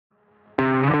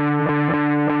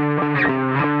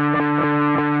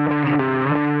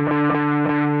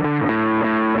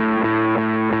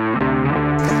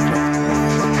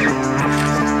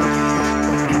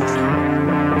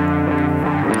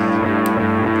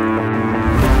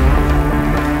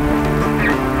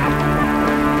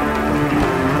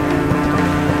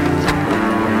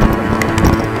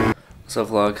up,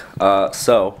 vlog?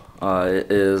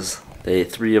 It is day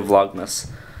 3 of Vlogmas.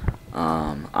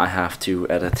 I have to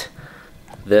edit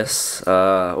this,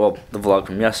 well, the vlog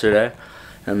from yesterday,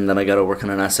 and then I gotta work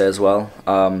on an essay as well.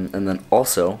 And then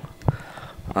also,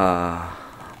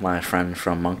 my friend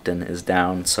from Moncton is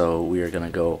down, so we are gonna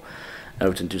go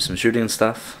out and do some shooting and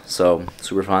stuff, so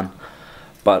super fun.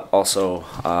 But also,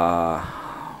 I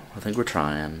think we're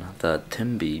trying the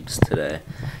Tim Biebs today,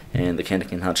 and the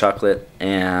candycane hot chocolate,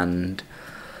 and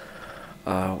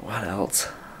what else?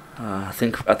 I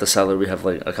think at the cellar we have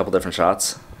like a couple different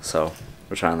shots, so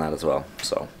we're trying that as well.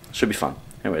 So should be fun.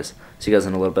 Anyways, see you guys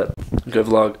in a little bit. Good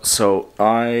vlog. So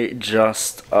I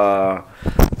just uploaded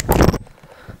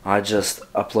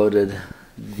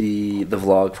the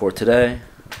vlog for today.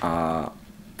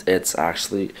 It's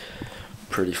actually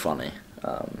pretty funny.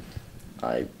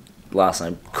 Last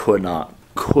night could not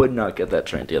get that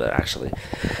train together. Actually,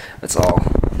 that's all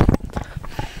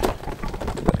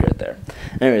right there.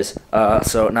 Anyways,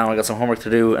 so now I got some homework to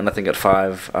do, and I think at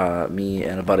 5, me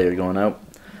and a buddy are going out.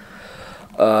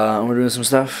 We're doing some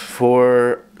stuff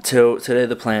for today.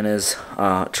 The plan is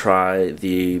try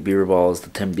the Beiber balls, the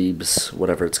Tim Biebs,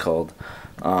 whatever it's called,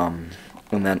 and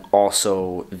then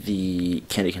also the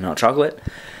candycane hot chocolate,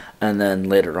 and then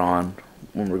later on,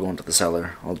 when we're going to the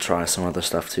cellar, I'll try some other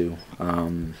stuff too.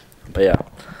 But yeah,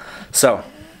 so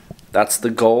that's the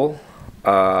goal.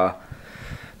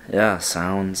 Yeah,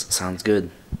 sounds good.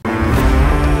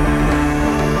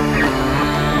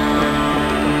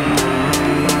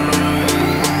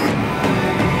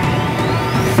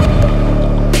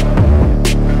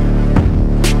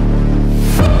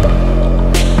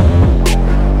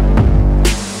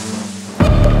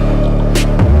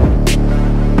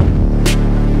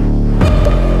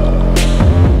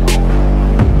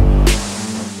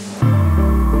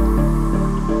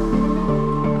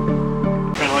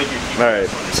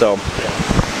 Alright, so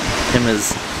Tim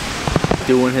is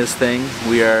doing his thing.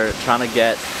 We are trying to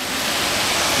get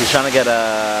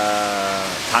a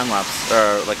time lapse,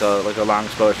 or like a long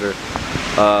exposure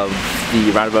of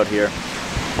the roundabout here.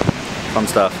 Fun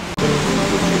stuff.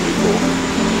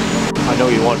 I know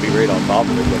you want to be right on top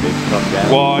of it, but it's come down.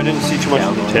 Well, I didn't see too much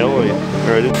detail.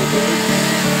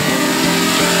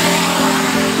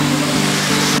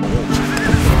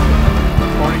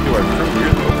 According to our crew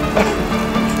here, though.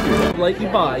 Like you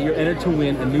buy, you're entered to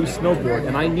win a new snowboard,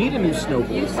 and I need a new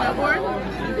snowboard. You snowboard?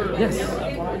 Yes.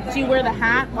 Do you wear the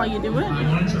hat while you do it?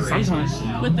 Sometimes.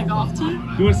 With the golf tee? Do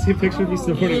you want to see a picture of me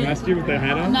snowboarding last year with the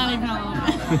hat on? Not even a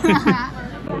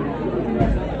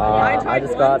I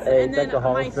just got a deck the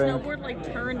halls drink. Snowboard, like,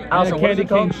 turned And a candy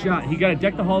cane shot. He got a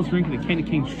deck the halls drink and a candy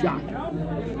cane shot.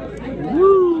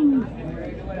 Woo! Go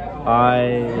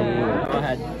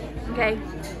ahead. Okay.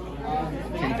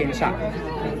 Candy cane shot.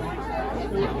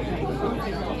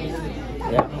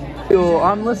 Yeah. Yo,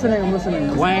 I'm listening.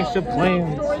 Clash of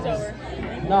Clans.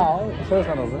 No, the show's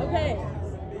not over. Okay.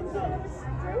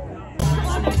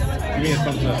 Give me a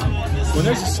thumbs up. When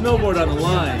there's a snowboard on the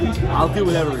line, I'll do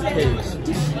whatever it takes.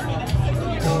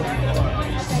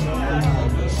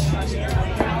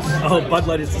 Oh, Bud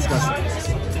Light is disgusting.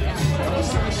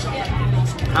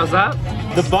 How's that?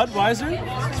 The Budweiser?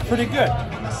 It's pretty good.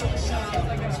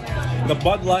 The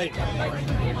Bud Light.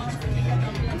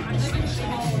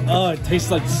 Oh, it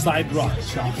tastes like side rock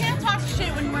shop. You can't talk shit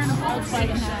when you're wearing a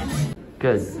Volkswagen hat.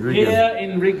 Good. Here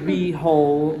in Rigby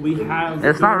Hole, we have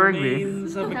It's the not Rigby.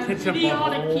 remains of a ketchup Idiotic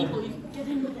bottle. people. You can get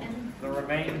in with them. The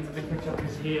remains of the ketchup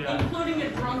is here. Including a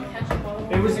drunk ketchup bottle.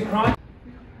 It was a crime.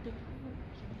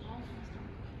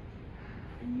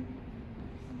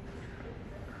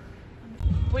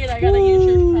 Wait, I gotta use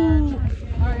your card.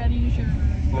 I gotta use your...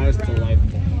 That's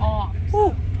delightful. Oh.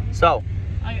 So,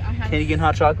 I had... candycane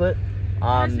hot chocolate.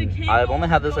 I've only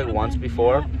had this like once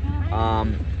before.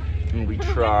 And we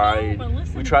tried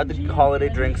the holiday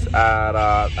drinks at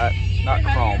not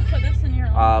Chrome.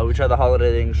 We tried the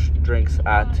holiday drinks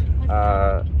at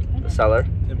the cellar.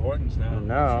 Tim Hortons now.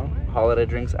 No, holiday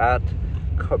drinks at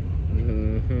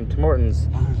Tim Hortons.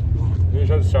 You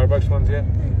tried the Starbucks ones yet?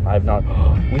 I have not.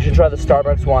 We should try the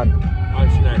Starbucks one.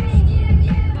 What's next?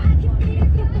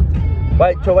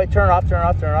 Wait, turn it off.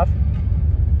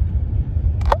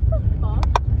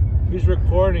 He's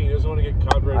recording, he doesn't want to get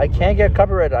copyrighted. I can't get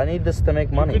copyrighted. I need this to make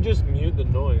money. You could just mute the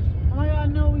noise. Oh my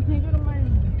god, no, we can't go to my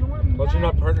dorm. But you're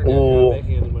not partnered yet, you're not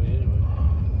making any money anyway.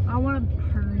 I want to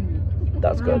hurry.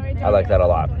 That's good. I like that a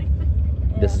lot.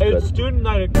 This is Hey, good. it's student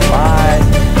night. Bye.